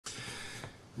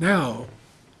Now,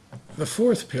 the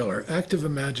fourth pillar, active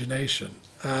imagination,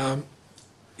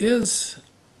 is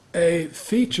a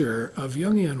feature of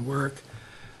Jungian work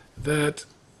that,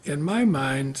 in my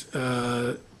mind,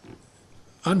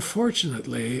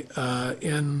 unfortunately,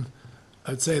 in,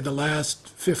 I'd say, the last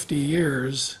 50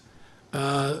 years,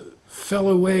 fell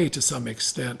away to some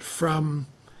extent from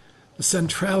the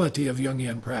centrality of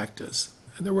Jungian practice.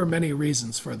 And there were many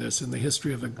reasons for this in the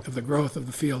history of the growth of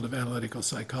the field of analytical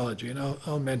psychology, and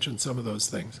I'll mention some of those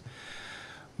things.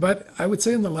 But I would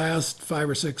say in the last 5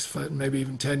 or 6, maybe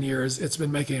even 10 years, it's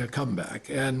been making a comeback.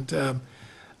 And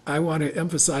I want to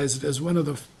emphasize it as one of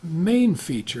the main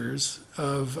features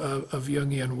of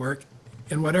Jungian work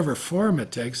in whatever form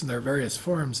it takes, and there are various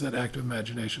forms that active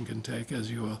imagination can take, as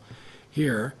you will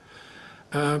hear.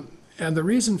 And the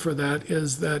reason for that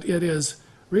is that it is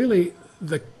really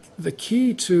the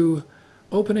key to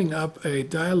opening up a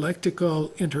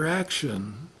dialectical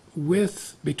interaction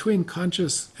between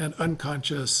conscious and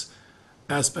unconscious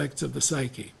aspects of the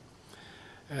psyche.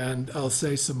 And I'll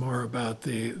say some more about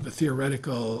the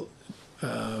theoretical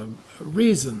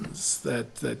reasons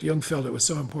that Jung felt it was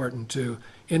so important to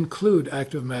include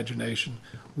active imagination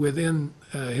within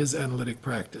his analytic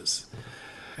practice.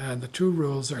 And the 2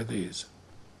 rules are these.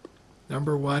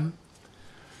 Number 1,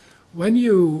 when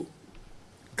you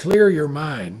clear your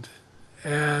mind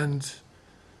and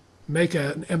make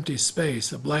an empty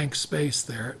space, a blank space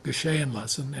there,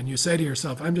 Geschehen and you say to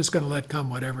yourself, I'm just going to let come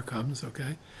whatever comes,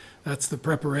 okay? That's the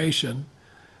preparation,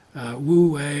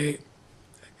 wu wei,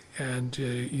 and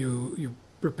you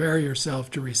prepare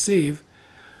yourself to receive.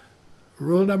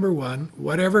 Rule number 1,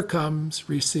 whatever comes,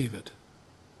 receive it.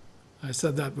 I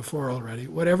said that before already.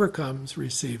 Whatever comes,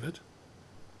 receive it.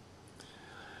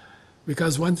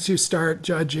 Because once you start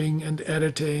judging and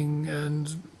editing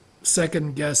and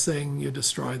second guessing, you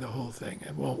destroy the whole thing.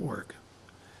 It won't work.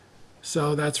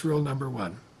 So that's rule number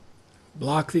 1.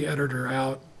 Block the editor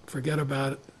out. Forget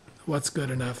about what's good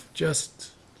enough.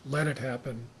 Just let it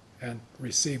happen and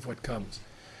receive what comes.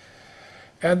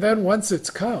 And then once it's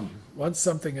come, once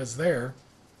something is there,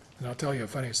 and I'll tell you a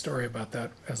funny story about that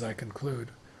as I conclude.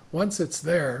 Once it's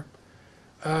there,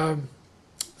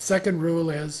 second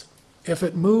rule is, if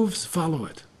it moves, follow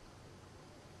it.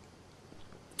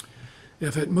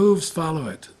 If it moves, follow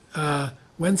it.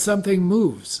 When something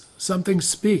moves, something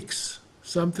speaks,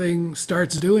 something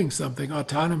starts doing something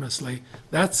autonomously,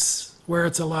 that's where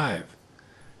it's alive.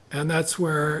 And that's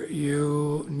where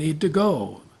you need to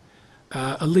go.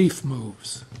 A leaf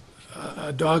moves.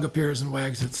 A dog appears and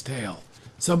wags its tail.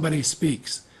 Somebody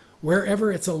speaks.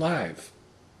 Wherever it's alive,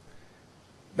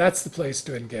 that's the place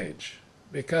to engage,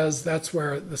 because that's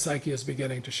where the psyche is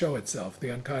beginning to show itself.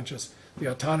 The unconscious, the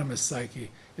autonomous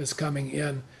psyche is coming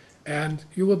in, and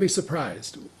you will be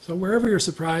surprised. So wherever you're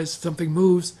surprised, something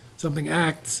moves, something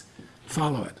acts,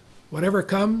 follow it. Whatever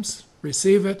comes,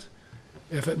 receive it.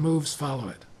 If it moves, follow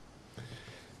it.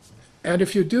 And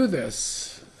if you do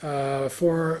this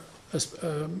for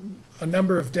a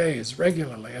number of days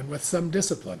regularly and with some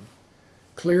discipline,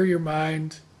 clear your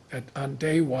mind on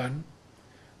day 1,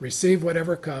 receive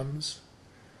whatever comes,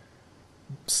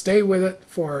 stay with it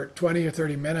for 20 or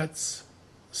 30 minutes,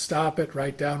 stop it,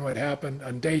 write down what happened.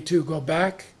 On day 2, go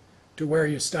back to where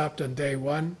you stopped on day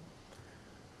 1.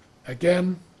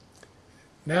 Again,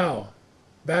 now,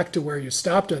 back to where you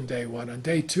stopped on day 1. On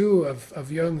day 2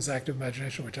 of Jung's active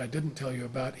imagination, which I didn't tell you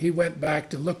about, he went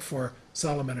back to look for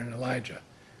Solomon and Elijah.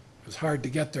 It was hard to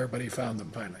get there, but he found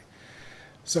them finally.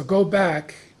 So go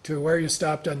back to where you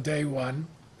stopped on day 1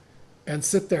 and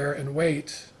sit there and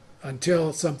wait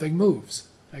until something moves.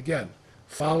 Again,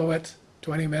 follow it,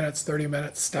 20 minutes, 30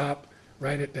 minutes, stop,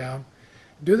 write it down.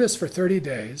 Do this for 30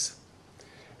 days.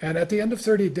 And at the end of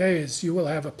 30 days, you will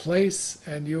have a place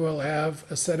and you will have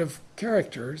a set of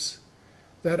characters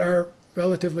that are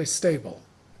relatively stable.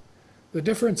 The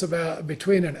difference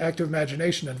between an active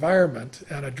imagination environment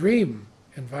and a dream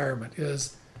environment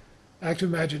is active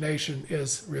imagination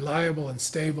is reliable and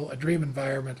stable. A dream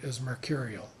environment is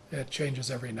mercurial. It changes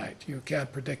every night. You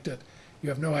can't predict it. You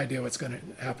have no idea what's going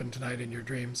to happen tonight in your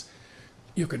dreams.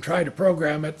 You can try to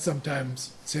program it.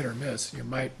 Sometimes it's hit or miss. You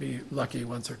might be lucky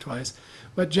once or twice.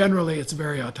 But generally, it's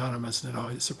very autonomous and it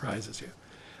always surprises you.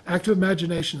 Active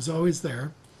imagination is always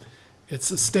there.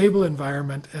 It's a stable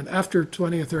environment. And after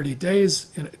 20 or 30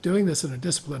 days doing this in a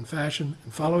disciplined fashion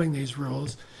and following these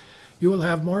rules, you will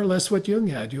have more or less what Jung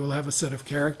had. You will have a set of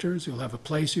characters. You'll have a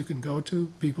place you can go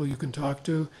to, people you can talk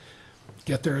to,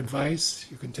 get their advice.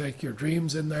 You can take your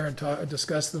dreams in there and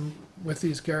discuss them with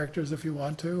these characters if you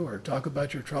want to, or talk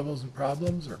about your troubles and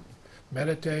problems, or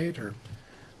meditate, or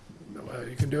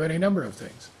you can do any number of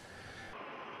things.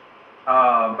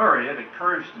 Murray, it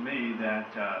occurs to me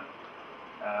that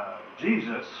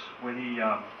Jesus, when he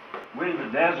went in the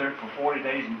desert for 40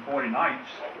 days and 40 nights,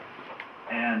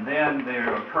 and then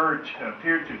there appeared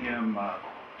to him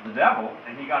the devil,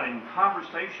 and he got in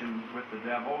conversation with the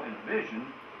devil in a vision,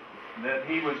 that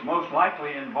he was most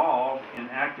likely involved in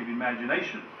active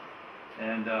imagination.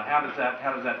 And how does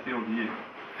that feel to you?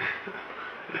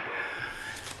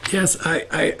 Yes,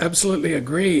 I absolutely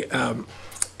agree.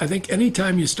 I think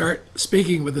anytime you start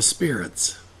speaking with the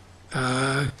spirits,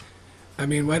 I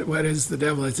mean, what is the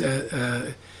devil? It's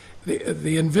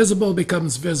the invisible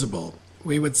becomes visible.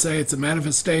 We would say it's a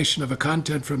manifestation of a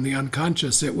content from the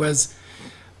unconscious. It was,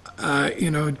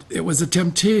 it was a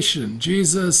temptation.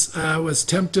 Jesus was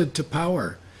tempted to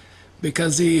power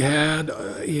because he had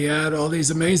all these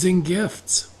amazing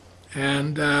gifts,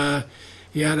 and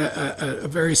he had a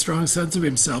very strong sense of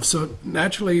himself. So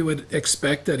naturally, you would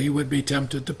expect that he would be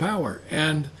tempted to power.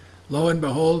 And lo and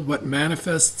behold, what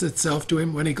manifests itself to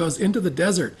him when he goes into the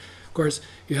desert. Of course,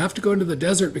 you have to go into the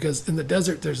desert because in the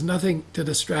desert, there's nothing to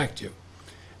distract you.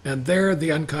 And there,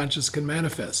 the unconscious can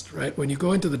manifest, right? When you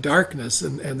go into the darkness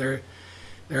and there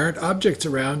aren't objects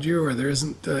around you, or there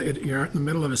isn't, you aren't in the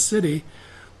middle of a city,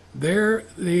 there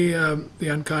the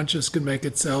unconscious can make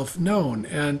itself known.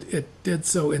 And it did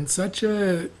so in such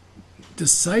a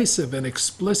decisive and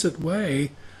explicit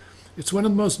way. It's one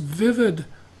of the most vivid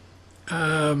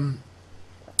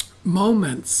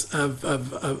moments of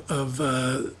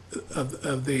the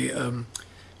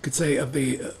could say of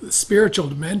the spiritual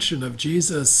dimension of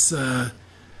Jesus'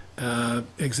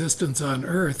 existence on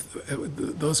earth,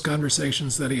 those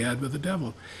conversations that he had with the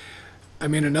devil. I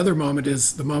mean, another moment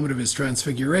is the moment of his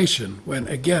transfiguration, when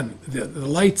again the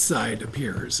light side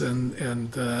appears, and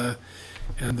the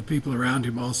people around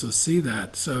him also see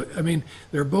that. So I mean,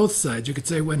 there are both sides. You could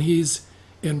say when he's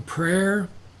in prayer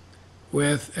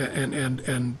with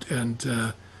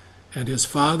and his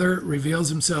father reveals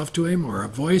himself to him, or a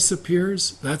voice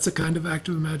appears, that's a kind of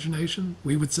active imagination.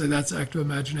 We would say that's active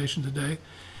imagination today.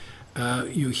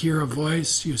 You hear a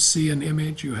voice, you see an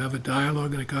image, you have a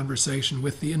dialogue and a conversation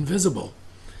with the invisible.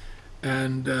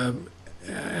 And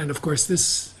of course,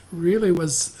 this really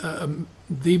was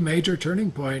the major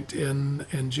turning point in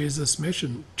Jesus'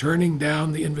 mission, turning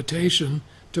down the invitation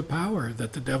to power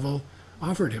that the devil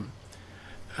offered him.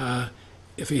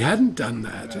 If he hadn't done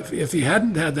that, if he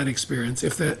hadn't had that experience,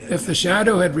 if the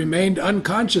shadow had remained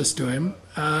unconscious to him,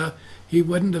 he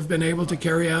wouldn't have been able to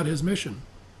carry out his mission.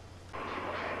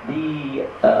 The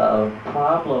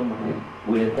problem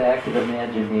with active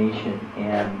imagination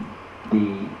and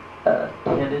the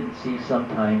tendency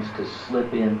sometimes to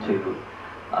slip into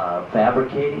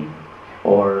fabricating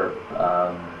or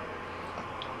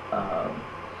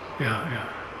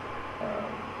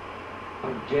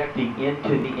projecting into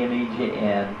the image,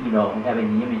 and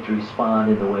having the image respond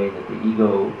in the way that the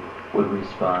ego would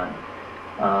respond.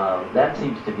 That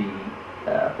seems to be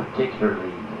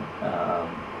particularly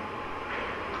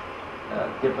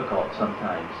difficult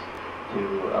sometimes to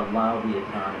allow the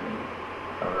autonomy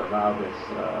or allow this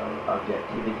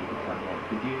objectivity to come in.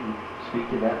 Could you speak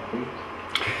to that, please?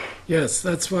 Yes,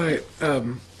 that's why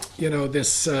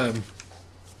this.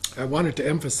 I wanted to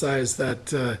emphasize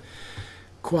that.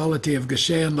 Quality of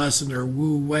Gesehen lesson or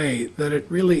Wu Wei, that it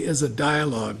really is a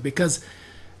dialogue, because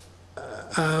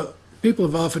people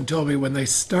have often told me when they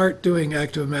start doing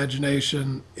active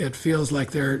imagination, it feels like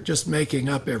they're just making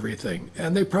up everything,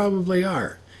 and they probably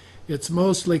are. It's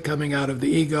mostly coming out of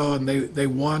the ego, and they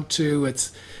want to.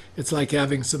 It's like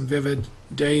having some vivid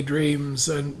daydreams,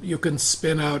 and you can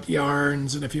spin out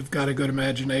yarns, and if you've got a good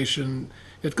imagination,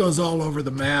 it goes all over the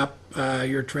map.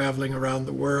 You're traveling around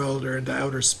the world or into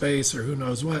outer space or who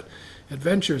knows what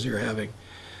adventures you're having.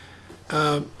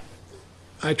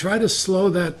 I try to slow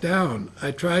that down. I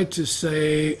try to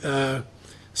say,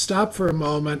 stop for a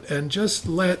moment and just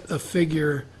let a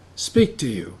figure speak to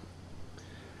you.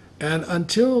 And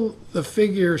until the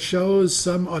figure shows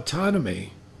some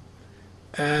autonomy,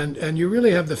 and you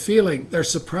really have the feeling they're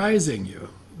surprising you,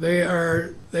 they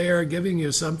are giving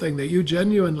you something that you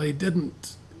genuinely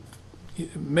didn't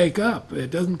make up.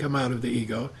 It doesn't come out of the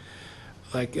ego.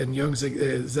 Like in Jung's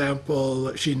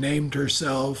example, she named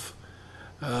herself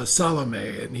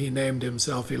Salome, and he named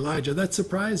himself Elijah. That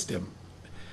surprised him.